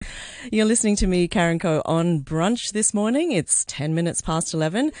You're listening to me, Karen Co, on brunch this morning. It's 10 minutes past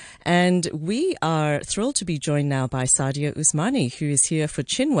 11, and we are thrilled to be joined now by Saadia Usmani, who is here for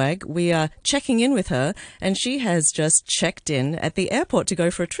Chinwag. We are checking in with her, and she has just checked in at the airport to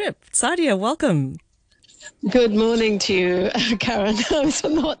go for a trip. Saadia, welcome. Good morning to you, Karen. I was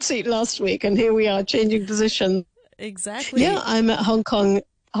on the hot seat last week, and here we are changing position. Yeah, Exactly. I'm at Hong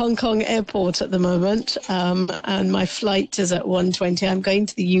Kong Airport at the moment, and my flight is at 1:20. I'm going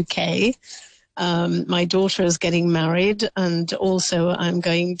to the UK. My daughter is getting married, and also I'm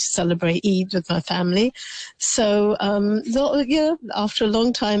going to celebrate Eid with my family. So, yeah, after a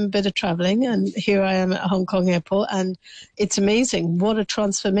long time, a bit of traveling, and here I am at Hong Kong Airport, and it's amazing. What a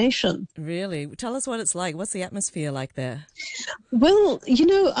transformation. Really? Tell us what it's like. What's the atmosphere like there? Well,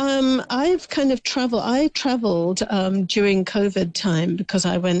 I've kind of traveled. I traveled during COVID time because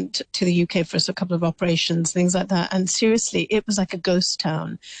I went to the UK for a couple of operations, things like that. And seriously, it was like a ghost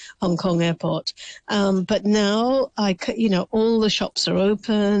town, Hong Kong Airport. But now, all the shops are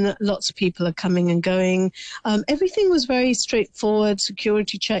open. Lots of people are coming and going. Everything was very straightforward,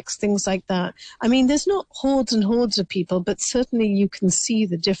 security checks, things like that. I mean, there's not hordes and hordes of people, but certainly you can see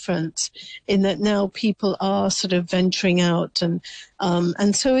the difference in that now people are sort of venturing out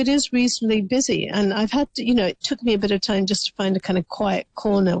and so it is reasonably busy. And I've had to, it took me a bit of time just to find a kind of quiet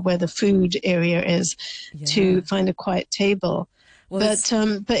corner where the food area is Yeah. to find a quiet table. Well,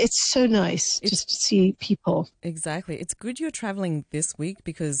 But it's so nice it's just to see people. exactly. It's good you're traveling this week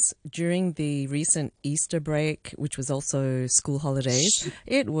because during the recent Easter break, which was also school holidays,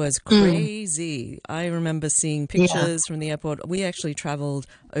 it was Mm, crazy. I remember seeing yeah, pictures from the airport. We actually traveled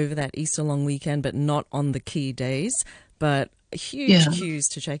over that Easter long weekend, but not on the key days. But huge yeah, queues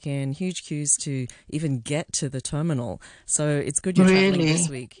to check in, huge queues to even get to the terminal. So it's good you're traveling this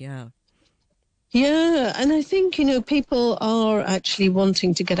really. week. Yeah. Yeah, and I think, people are actually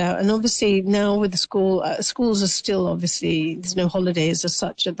wanting to get out. And obviously now with the schools are still obviously, there's no holidays as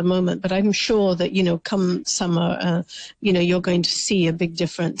such at the moment, but I'm sure that, come summer, you're going to see a big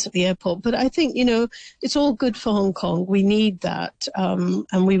difference at the airport. But I think, it's all good for Hong Kong. We need that.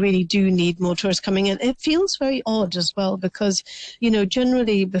 And we really do need more tourists coming in. It feels very odd as well because,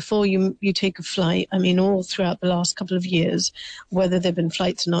 generally before you take a flight, I mean, all throughout the last couple of years, whether they've been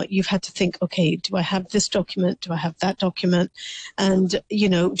flights or not, you've had to think, okay, do I have this document? Do I have that document? And,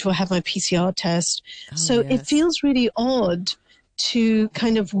 do I have my PCR test? Oh, So it yes. feels really odd to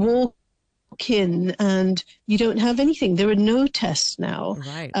kind of walk in and you don't have anything. There are no tests now.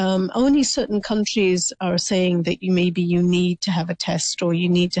 Right. Only certain countries are saying that you need to have a test or you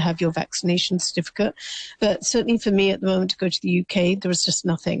need to have your vaccination certificate. But certainly for me at the moment to go to the UK, there is just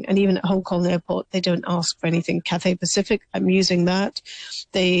nothing. And even at Hong Kong Airport, they don't ask for anything. Cathay Pacific, I'm using that.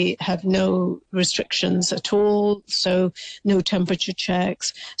 They have no restrictions at all. So no temperature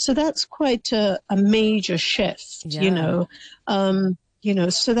checks. So that's quite a major shift, Yeah.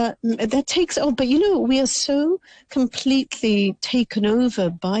 so that takes, but we are so completely taken over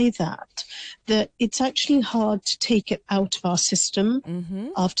by that it's actually hard to take it out of our system Mm-hmm.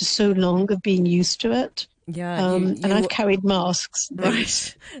 after so long of being used to it. Yeah. And I've carried masks and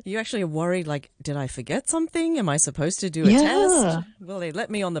things. Right. You actually are worried, like, did I forget something? Am I supposed to do a test? Yeah, Will they let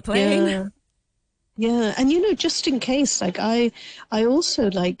me on the plane? yeah. Yeah, and just in case, like I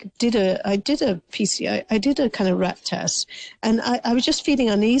also like I did a PCR, I did a kind of rat test, and I was just feeling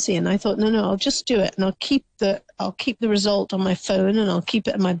uneasy, and I thought, no, I'll just do it, and I'll keep the result on my phone, and I'll keep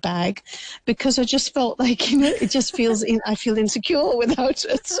it in my bag, because I just felt like it just I feel insecure without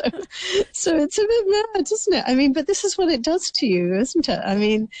it, so it's a bit mad, isn't it? I mean, but this is what it does to you, isn't it? I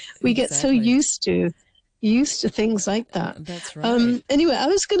mean, we get so Exactly. used to things like that. That's right. Anyway, I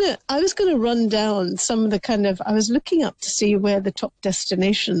was gonna run down some of the kind of. I was looking up to see where the top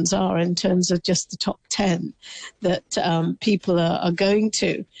destinations are in terms of just the top 10 that people are going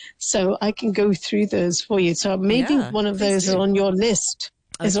to. So I can go through those for you. So maybe Yeah, one of please those is do. on your list.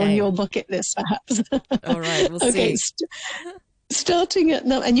 Is on Okay. your bucket list, perhaps. All right. We'll Okay, see. starting at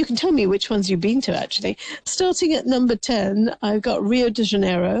and you can tell me which ones you've been to actually. Starting at number 10, I've got Rio de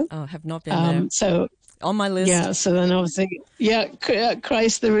Janeiro. Oh, have not been there. So On my list. yeah, so then obviously, yeah,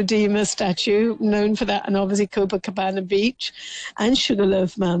 Christ the Redeemer statue, known for that, and obviously Copacabana Beach and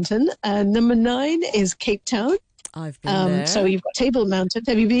Sugarloaf Mountain. And number 9 is Cape Town. I've been So there. you've got Table Mountain.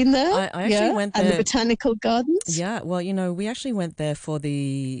 Have you been there? I actually Yeah, went and the there. Botanical Gardens. Yeah. Well, we actually went there for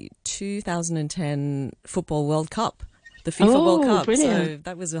the 2010 Football World Cup, the FIFA World Oh, Cup. brilliant. So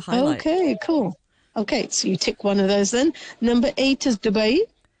that was a highlight. Okay, cool. Okay, so you tick one of those then. Number 8 is Dubai.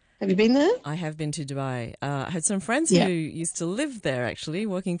 Have you been there? I have been to Dubai. I had some friends who Yeah. used to live there, actually,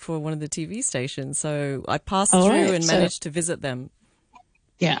 working for one of the TV stations. So I passed All through right. and So managed to visit them.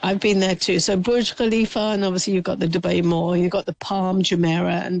 Yeah, I've been there too. So Burj Khalifa, and obviously you've got the Dubai Mall, you've got the Palm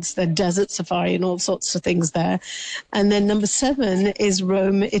Jumeirah, and the desert safari, and all sorts of things there. And then number 7 is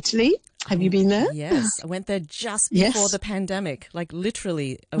Rome, Italy. Have you Oh, been there? yes. I went there just before the Yes. pandemic, like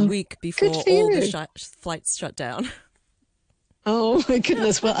literally a Oh, week good before for all the you. flights shut down. Oh my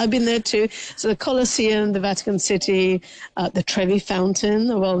goodness. Well, I've been there too. So the Colosseum, the Vatican City, the Trevi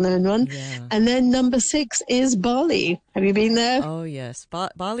Fountain, a well-known one. Yeah. And then number 6 is Bali. Have you been there? Oh, yes.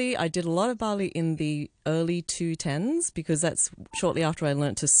 Bali, I did a lot of Bali in the early 2010s because that's shortly after I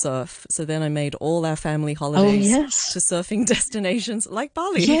learnt to surf. So then I made all our family Oh, holidays to yes. surfing destinations like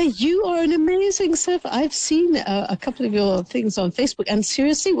Bali. Yeah, you are an amazing surfer. I've seen a couple of your things on Facebook. And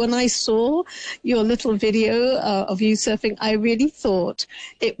seriously, when I saw your little video of you surfing, I really thought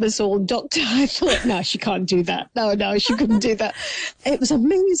it was all doctor. I thought, no, she can't do that. No, no, she couldn't do that. It was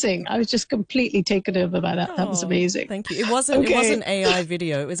amazing. I was just completely taken over by that. That was Oh, amazing. thank you. It wasn't Okay. AI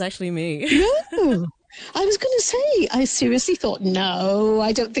video. It was actually me. No. I was going to say, I seriously thought, no,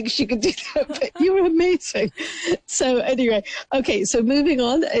 I don't think she could do that, but you were amazing. So, anyway, okay, so moving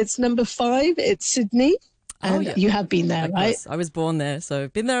on, it's number 5, it's Sydney, Oh, and yeah. you have been there, Of right? course. I was born there, so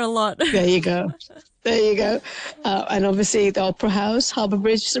been there a lot. There you go. There you go. And obviously, the Opera House, Harbour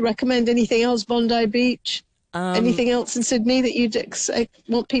Bridge. So, recommend anything else? Bondi Beach? Um, Anything else in Sydney that you'd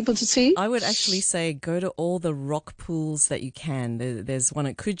want people to see? I would actually say go to all the rock pools that you can. There's one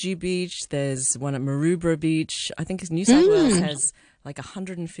at Coogee Beach. There's one at Maroubra Beach. I think New South Wales Mm. has like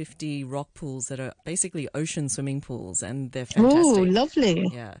 150 rock pools that are basically ocean swimming pools, and they're Oh, fantastic. lovely.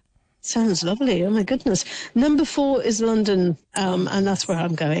 Yeah. Sounds lovely. Oh my goodness. Number 4 is London, Oh, and that's where yes.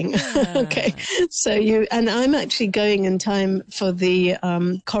 I'm going. Okay. Yeah. So and I'm actually going in time for the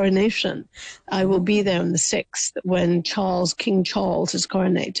coronation. I will be there Oh, on the 6th when King Charles is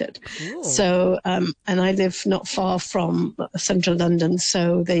coronated. cool. So, and I live not far from central London.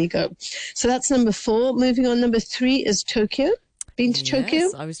 So there you go. So that's number 4. Moving on, number 3 is Tokyo. Been to Tokyo?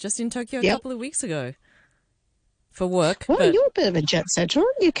 Yes, I was just in Tokyo a Yep. couple of weeks ago for work, Well, but you're a bit of a jet setter,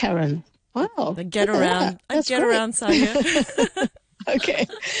 aren't you, Karen? Wow. I get Look at that. around. I That's get great. around, Sadia. Okay.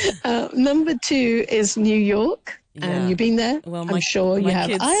 Number 2 is New York. And Yeah. you've been there? Well, I'm sure you my have.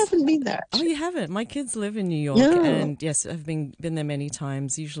 I kids. haven't been there, Oh, actually. you haven't? My kids live in New York, No. and yes, I've been there many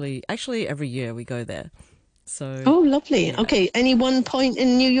times. Usually, actually, every year we go there. So, Oh, lovely. yeah. Okay. Any one point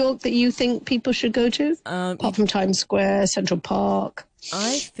in New York that you think people should go to? You, Apart from Times Square, Central Park?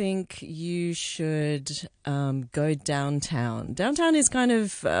 I think you should go downtown. Downtown is kind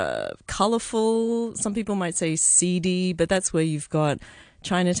of colorful. Some people might say seedy, but that's where you've got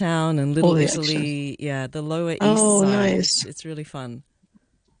Chinatown and All Little the action. Italy. Yeah, the Lower East Oh, Side. nice. It's really fun.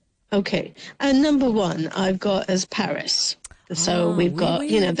 Okay. And number 1 I've got as Paris. So Ah, we've oui, got,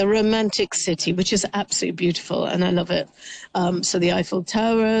 oui. the romantic city, which is absolutely beautiful, and I love it. So the Eiffel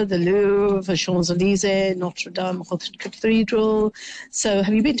Tower, the Louvre, Champs-Élysées, Notre Dame Cathedral. So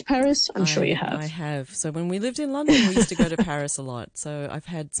have you been to Paris? I'm sure you I have. have. So when we lived in London, we used to go to Paris a lot. So I've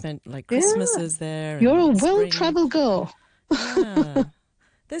had spent like Yeah, Christmases there you're a and spring. well-traveled girl. Yeah.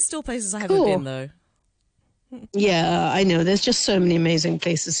 There's still places I haven't been Cool. though. Yeah, I know. There's just so many amazing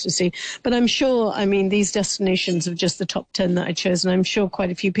places to see. But I'm sure, I mean, these destinations are just the top 10 that I chose. And I'm sure quite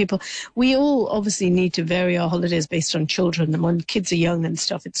a few people, we all obviously need to vary our holidays based on children. And when kids are young and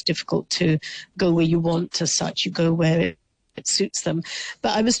stuff, it's difficult to go where you want as such. You go where it suits them.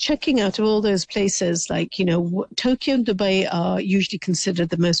 But I was checking out of all those places, like, Tokyo and Dubai are usually considered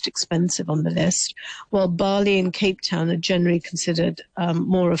the most expensive on the list, while Bali and Cape Town are generally considered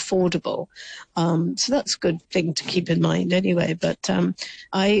more affordable. So that's a good thing to keep in mind anyway. But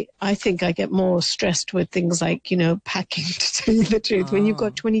I think I get more stressed with things like, packing, to tell you the truth. When you've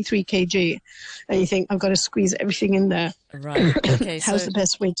got Oh, 23 kg and you think, I've got to squeeze everything in there, right. Okay. how's So the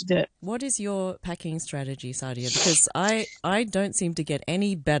best way to do it? what is your packing strategy, Sadia? Because I don't seem to get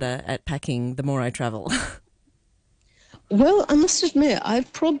any better at packing the more I travel. Well, I must admit,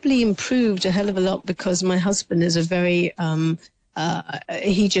 I've probably improved a hell of a lot because my husband is a very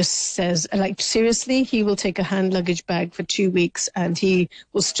he just says, like, seriously, he will take a hand luggage bag for 2 weeks and he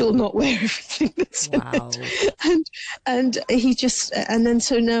will still not wear everything that's in it. Wow. And he just, and then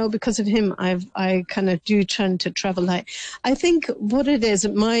so now because of him, I kind of do tend to travel light. I think what it is,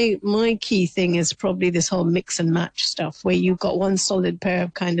 my key thing is probably this whole mix and match stuff where you've got one solid pair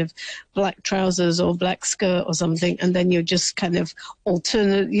of kind of black trousers or black skirt or something, and then you're just kind of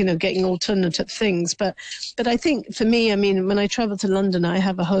getting alternative things. But I think for me, I mean, when I travel travel to London, I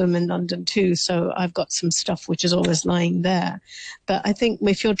have a home in London too, so I've got some stuff which is always lying there. But I think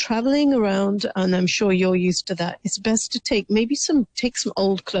if you're traveling around, and I'm sure you're used to that, it's best to take some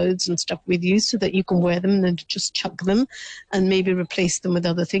old clothes and stuff with you so that you can wear them and then just chuck them and maybe replace them with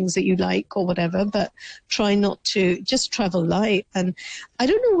other things that you like or whatever. But try not to just travel light. And I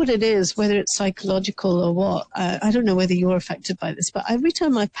don't know what it is, whether it's psychological or what. I don't know whether you're affected by this, but every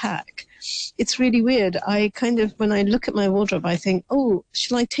time I pack, it's really weird. When I look at my wardrobe, I think, oh,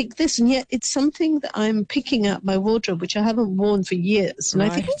 shall I take this? And yet it's something that I'm picking up my wardrobe, which I haven't worn for years. And I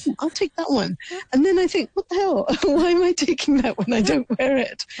think, oh, I'll take that one. And then I think, what the hell? Why am I taking that when I don't wear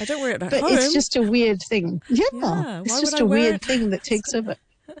it? I don't wear it at home. But it's just a weird thing. Yeah, it's just a weird thing that takes over.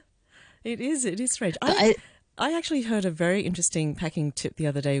 It is strange. I actually heard a very interesting packing tip the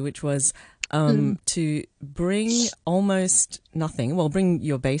other day, which was to bring almost nothing. Well, bring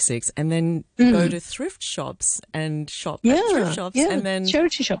your basics and then go to thrift shops and shop at thrift shops and then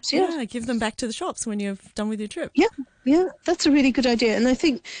charity shops. Yeah, give them back to the shops when you're done with your trip. Yeah, that's a really good idea. And I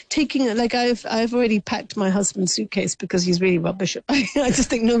think I've already packed my husband's suitcase because he's really rubbish. I just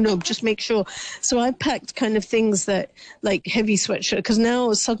think, no, just make sure. So I packed kind of things that like heavy sweatshirt, because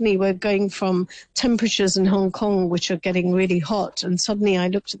now suddenly we're going from temperatures in Hong Kong, which are getting really hot. And suddenly I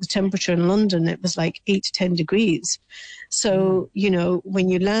looked at the temperature in London, it was like 8 to 10 degrees. So, when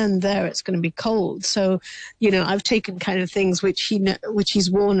you land there, it's going to be cold. So, I've taken kind of things which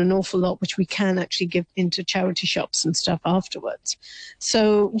he's worn an awful lot, which we can actually give into charity shops and stuff afterwards.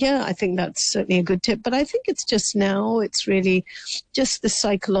 So, yeah, I think that's certainly a good tip. But I think it's really just the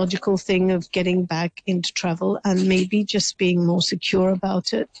psychological thing of getting back into travel and maybe just being more secure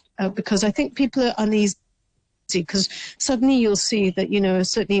about it. Because I think people are uneasy, because suddenly you'll see that,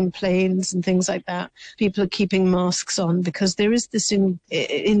 certainly in planes and things like that, people are keeping masks on because there is this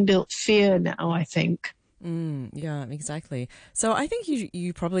inbuilt fear now, I think. Yeah, exactly. So I think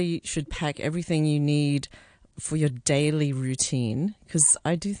you probably should pack everything you need for your daily routine, because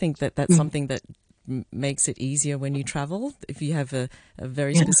I do think that that's something that makes it easier when you travel. If you have a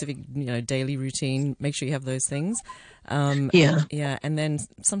very specific, daily routine, make sure you have those things. And then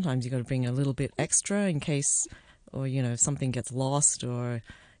sometimes you got to bring a little bit extra in case, or something gets lost or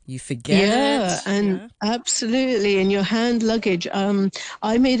you forget. Absolutely. And your hand luggage.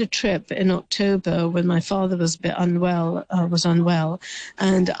 I made a trip in October when my father was a bit unwell,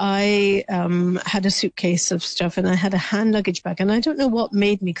 and I had a suitcase of stuff, and I had a hand luggage bag. And I don't know what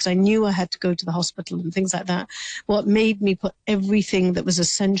made me, because I knew I had to go to the hospital and things like that, what made me put everything that was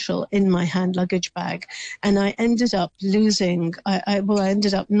essential in my hand luggage bag. And I ended up I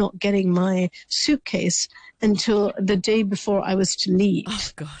ended up not getting my suitcase until the day before I was to leave. Oh,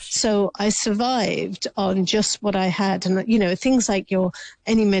 gosh. So I survived on just what I had. And, things like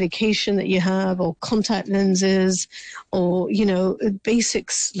any medication that you have, or contact lenses, or,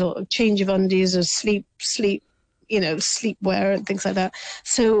 basics, change of undies, or sleep, sleepwear and things like that.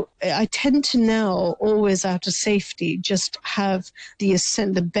 So I tend to now always, out of safety, just have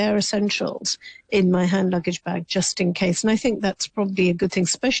the bare essentials in my hand luggage bag just in case. And I think that's probably a good thing,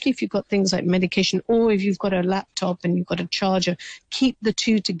 especially if you've got things like medication, or if you've got a laptop and you've got a charger. Keep the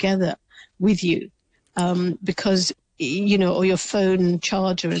two together with you, because or your phone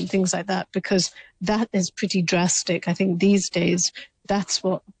charger and things like that, because that is pretty drastic. I think these days that's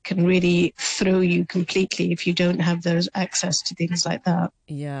what can really throw you completely if you don't have those access to things like that.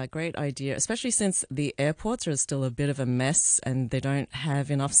 Yeah, great idea, especially since the airports are still a bit of a mess and they don't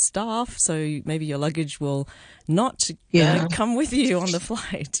have enough staff, so maybe your luggage will not come with you on the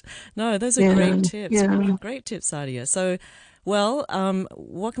flight. No, those are great tips. Yeah. Great tips, Saadia. So, well,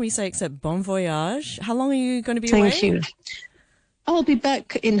 what can we say except bon voyage? How long are you going to be away? Thank you. I'll be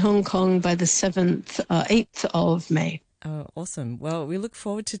back in Hong Kong by the 8th of May. Oh, awesome. Well, we look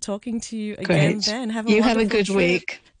forward to talking to you again then. You have a good week.